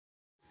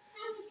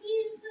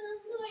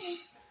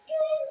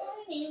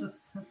This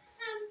is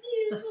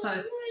the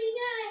most.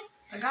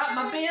 I got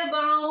my bib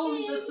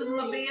on. This is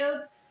my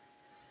bib.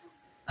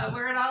 I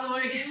wear it all the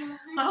way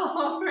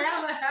all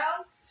around the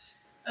house,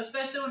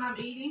 especially when I'm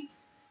eating.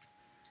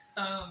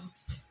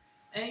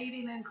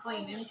 Eating and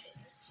cleaning.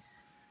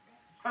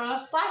 Or I'll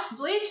splash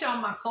bleach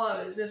on my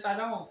clothes if I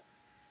don't.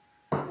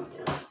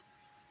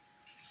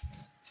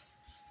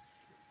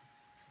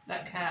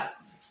 That cat.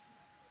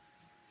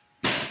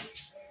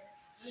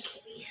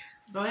 Okay.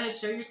 Go ahead,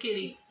 show your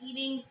kitty. He's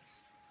eating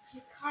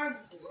the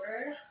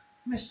cardboard.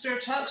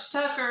 Mr. Tux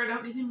Tucker,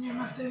 don't get him near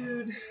my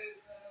food. There you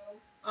go.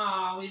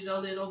 Oh, he's a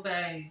little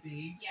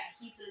baby. Yeah,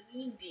 he's a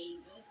mean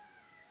baby.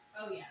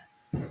 Oh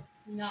yeah.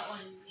 Not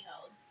wanting to be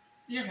held.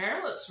 Your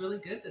hair looks really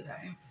good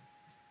today.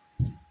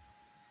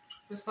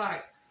 It's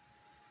like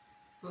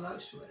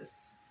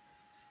voluptuous.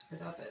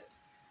 I love it.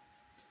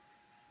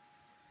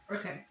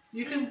 Okay,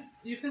 you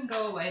can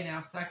go away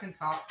now so I can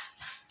talk.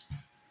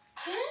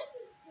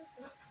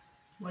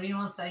 What do you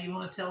want to say? You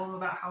want to tell them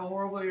about how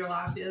horrible your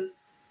life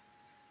is?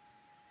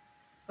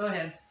 Go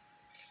ahead.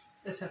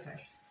 It's okay.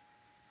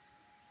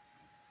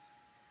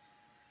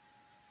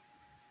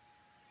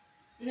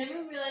 I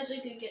never realized I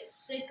could get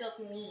sick of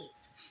meat.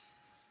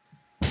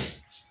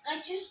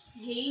 I just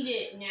hate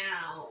it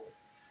now.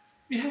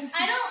 Yes.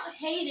 I don't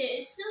hate it.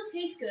 It still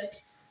tastes good.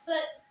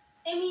 But,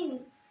 I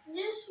mean,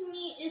 this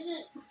meat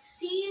isn't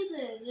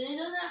seasoned. It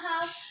doesn't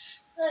have,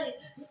 like,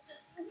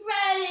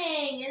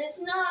 breading. And it's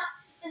not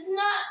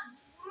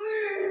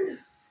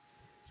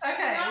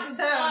Okay,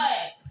 so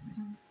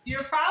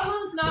your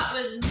problem's not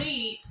with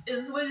meat,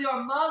 is with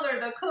your mother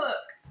to cook.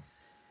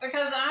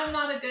 Because I'm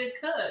not a good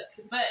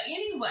cook. But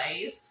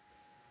anyways,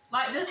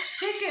 like this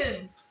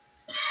chicken,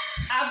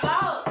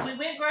 we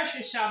went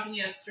grocery shopping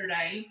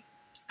yesterday.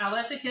 I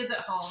left the kids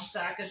at home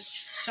so I could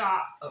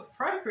shop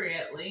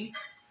appropriately.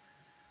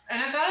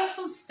 And I got us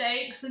some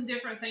steaks and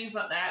different things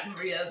like that and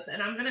ribs.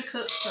 And I'm going to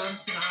cook some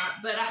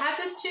tonight. But I had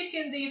this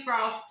chicken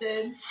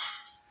defrosted.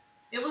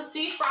 It was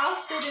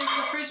defrosted in the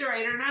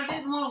refrigerator and I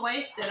didn't want to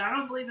waste it. I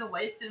don't believe in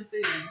wasting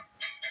food.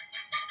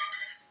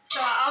 So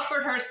I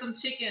offered her some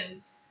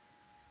chicken.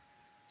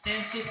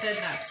 And she said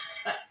no.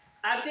 But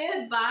I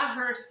did buy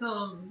her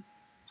some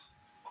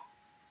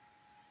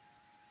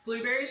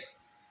blueberries.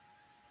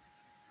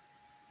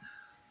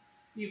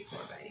 You poor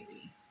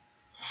baby.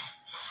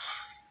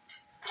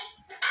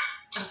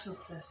 I feel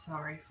so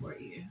sorry for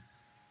you.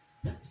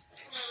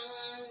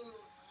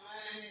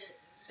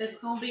 It's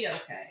going to be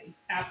okay.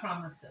 I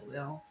promise it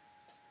will.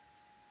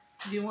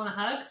 Do you want a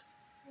hug?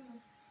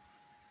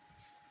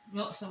 You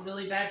want some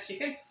really bad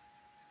chicken?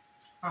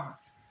 Uh-huh.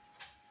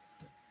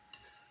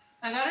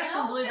 I got her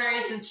some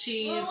blueberries and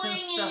cheese and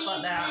stuff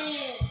like that.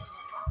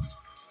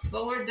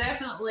 But we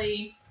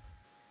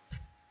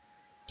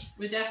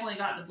definitely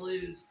got the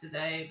blues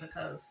today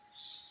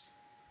because.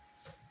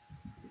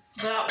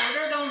 But I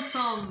ordered them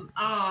some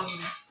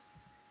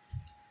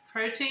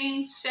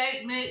protein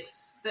shake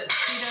mix that's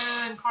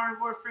keto and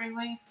carnivore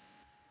friendly.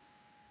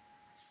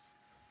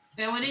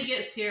 And when it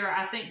gets here,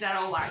 I think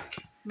that'll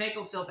like make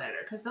them feel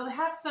better because they'll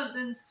have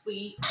something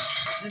sweet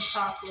and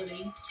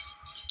chocolatey.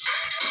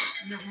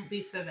 And it won't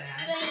be so bad.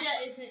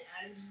 Splenda isn't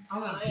as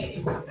I'll take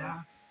it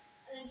down.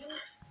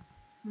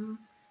 Splenda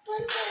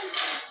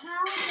isn't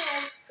how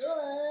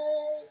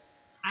good.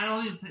 I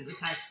don't even think this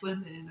has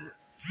Splenda in it.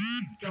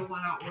 The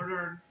one I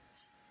ordered,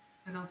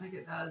 I don't think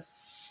it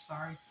does.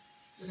 Sorry.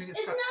 I think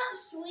It's not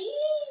sweet.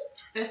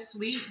 It's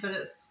sweet, but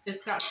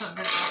it's got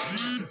something else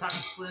in it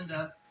besides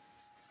Splenda.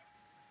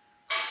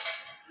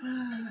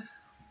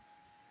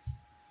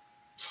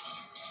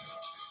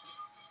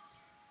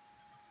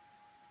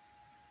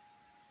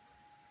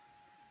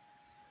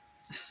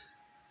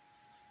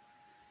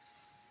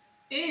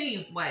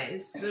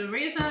 Anyways, the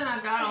reason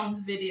I got on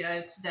the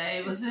video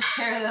today was to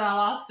share that I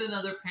lost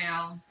another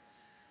pound.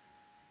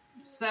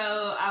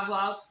 So I've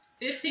lost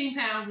 15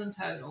 pounds in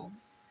total.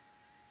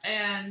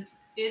 And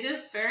it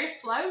is very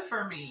slow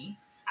for me.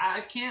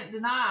 I can't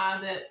deny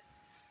that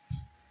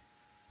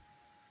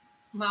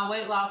my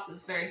weight loss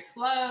is very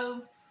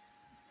slow.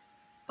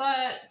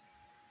 But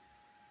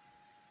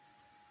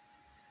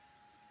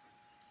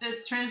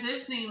it's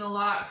transitioning a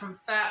lot from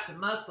fat to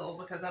muscle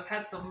because I've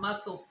had some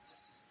muscle.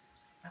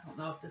 I don't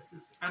know if this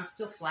is, I'm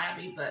still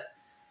flabby, but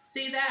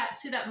see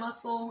that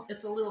muscle?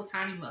 It's a little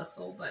tiny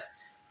muscle, but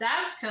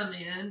that's come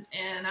in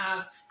and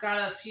I've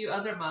got a few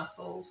other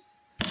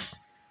muscles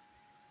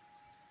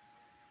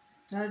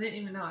that I didn't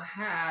even know I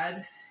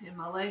had in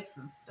my legs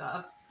and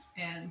stuff.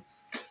 And,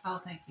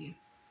 oh, thank you.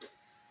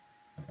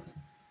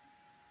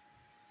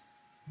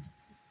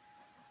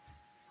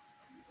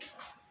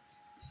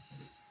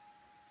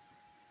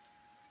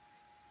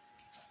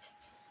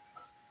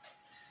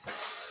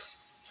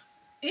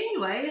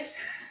 Anyways,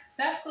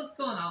 that's what's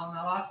going on.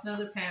 I lost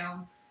another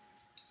pound.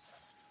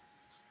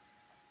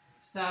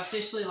 So I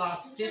officially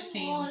lost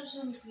 15. I want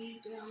some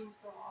pecan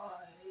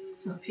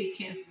fries. Some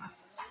pecan pie.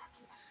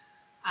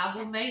 I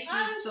will make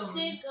you some. I'm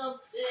sick of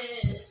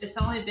this. It's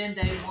only been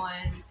day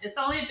one. It's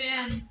only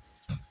been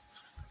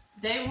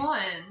day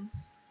one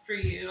for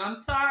you. I'm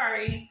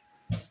sorry.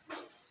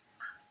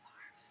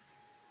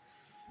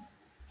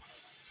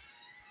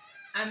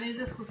 I knew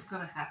this was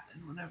going to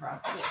happen whenever I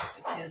switched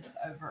the kids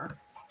over.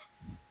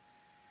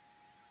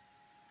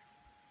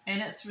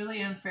 And it's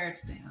really unfair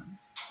to them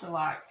to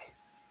like,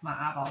 my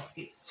eyeballs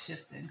keeps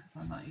shifting because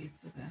I'm not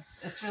used to this.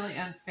 It's really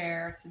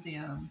unfair to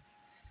them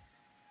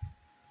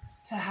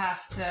to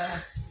have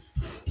to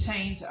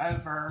change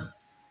over.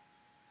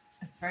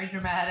 It's very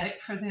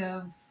dramatic for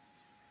them.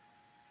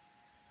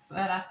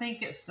 But I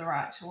think it's the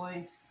right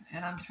choice,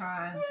 and I'm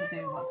trying to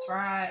do what's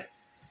right.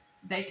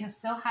 They can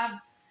still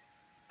have,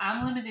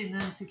 I'm limiting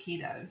them to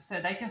keto, so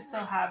they can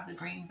still have the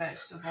green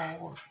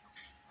vegetables.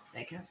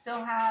 They can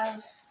still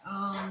have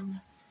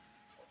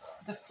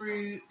the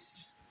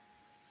fruit,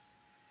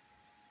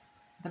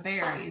 the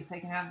berries. They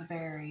can have the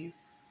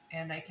berries,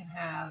 and they can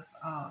have,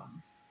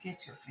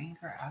 get your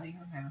finger out of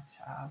your mouth,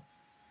 child.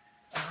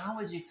 How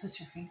would you put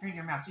your finger in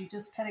your mouth? You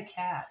just pet a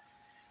cat.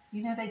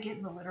 You know they get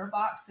in the litter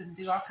box and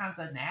do all kinds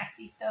of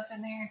nasty stuff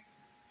in there.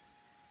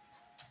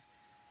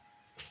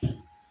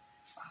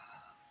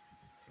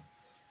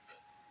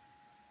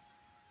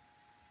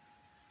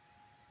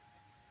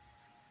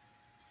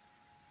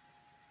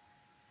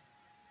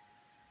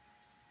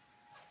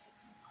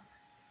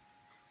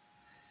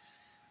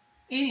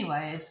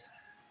 Anyways,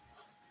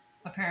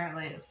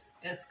 apparently it's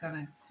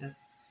gonna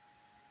just,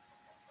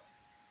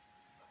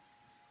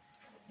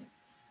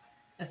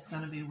 it's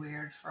gonna be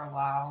weird for a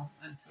while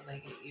until they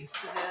get used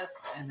to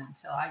this, and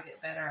until I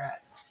get better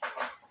at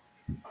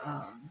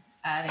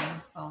adding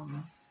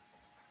some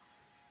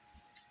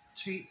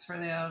treats for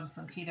them,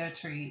 some keto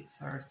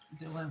treats, or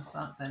doing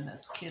something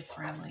that's kid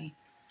friendly.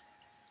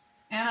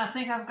 And I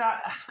think I've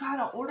got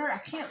to order. I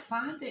can't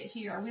find it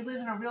here. We live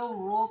in a real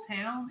rural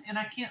town, and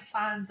I can't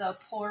find the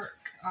pork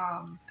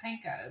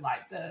panko,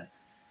 like the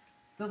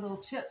little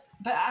chips.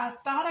 But I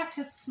thought I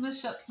could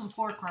smush up some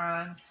pork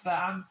rinds, but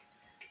I'm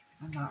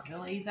not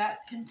really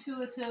that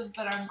intuitive.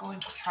 But I'm going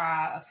to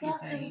try a few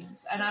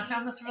things. And I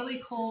found this really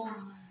cool.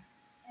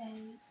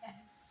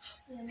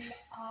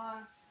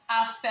 ASMR.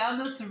 I found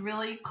this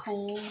really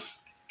cool.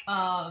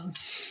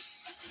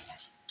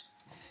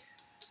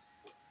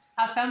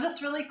 I found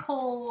this really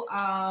cool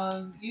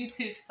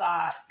YouTube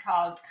site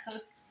called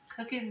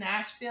Cooking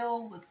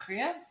Nashville with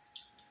Chris.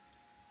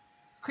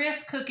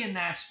 Chris Cooking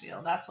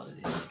Nashville, that's what it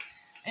is.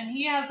 And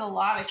he has a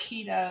lot of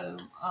keto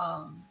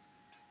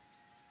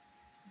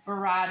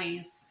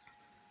varieties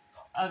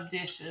of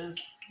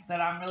dishes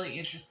that I'm really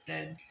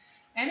interested.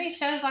 And he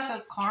shows like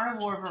a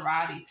carnivore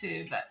variety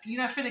too, but you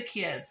know, for the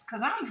kids,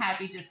 because I'm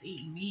happy just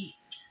eating meat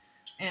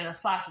and a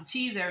slice of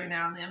cheese every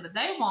now and then, but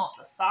they want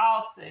the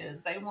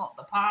sauces, they want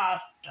the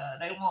pasta,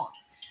 they want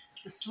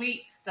the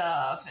sweet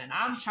stuff, and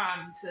I'm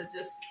trying to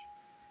just,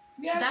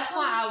 that's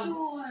why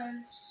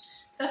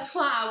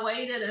I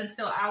waited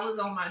until I was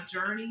on my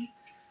journey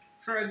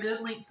for a good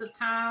length of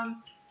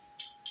time,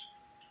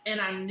 and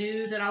I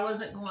knew that I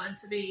wasn't going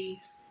to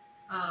be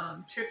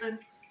tripping,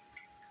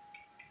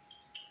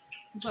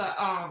 but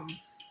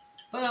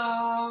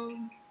follow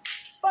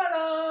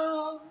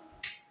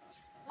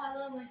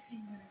my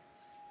finger.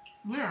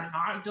 we are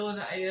not doing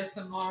the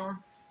ASMR.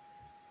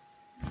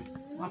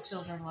 My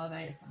children love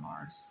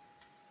ASMRs.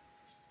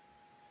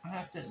 I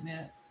have to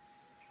admit,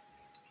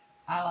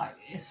 I like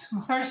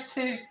ASMRs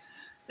too.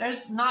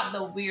 There's not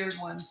the weird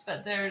ones,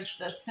 but there's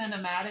the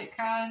cinematic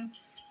kind.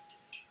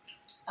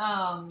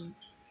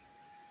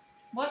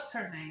 What's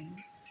her name?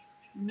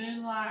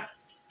 Moonlight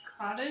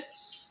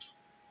Cottage?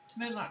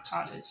 Moonlight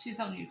Cottage. She's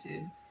on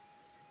YouTube.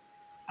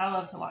 I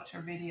love to watch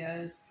her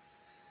videos.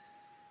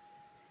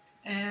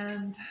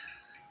 And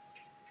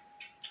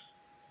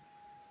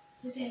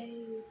today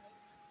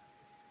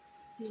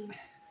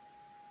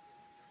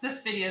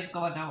this video is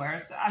going nowhere,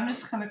 so I'm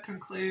just going to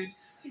conclude.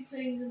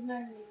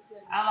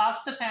 I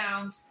lost a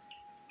pound.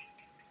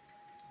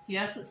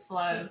 Yes, it's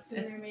slow.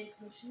 The mermaid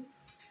potion.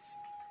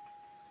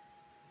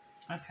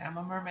 Okay, I'm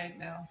a mermaid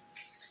now.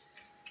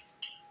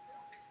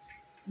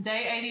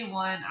 Day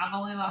 81, I've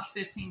only lost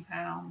 15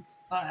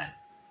 pounds, but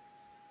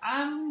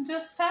I'm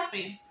just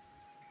happy.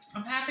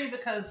 I'm happy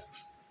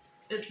because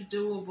it's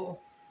doable.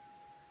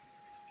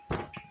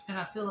 And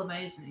I feel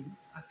amazing.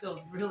 I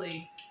feel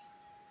really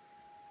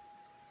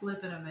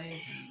flippin'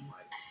 amazing.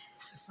 Like,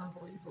 it's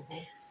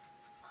unbelievable.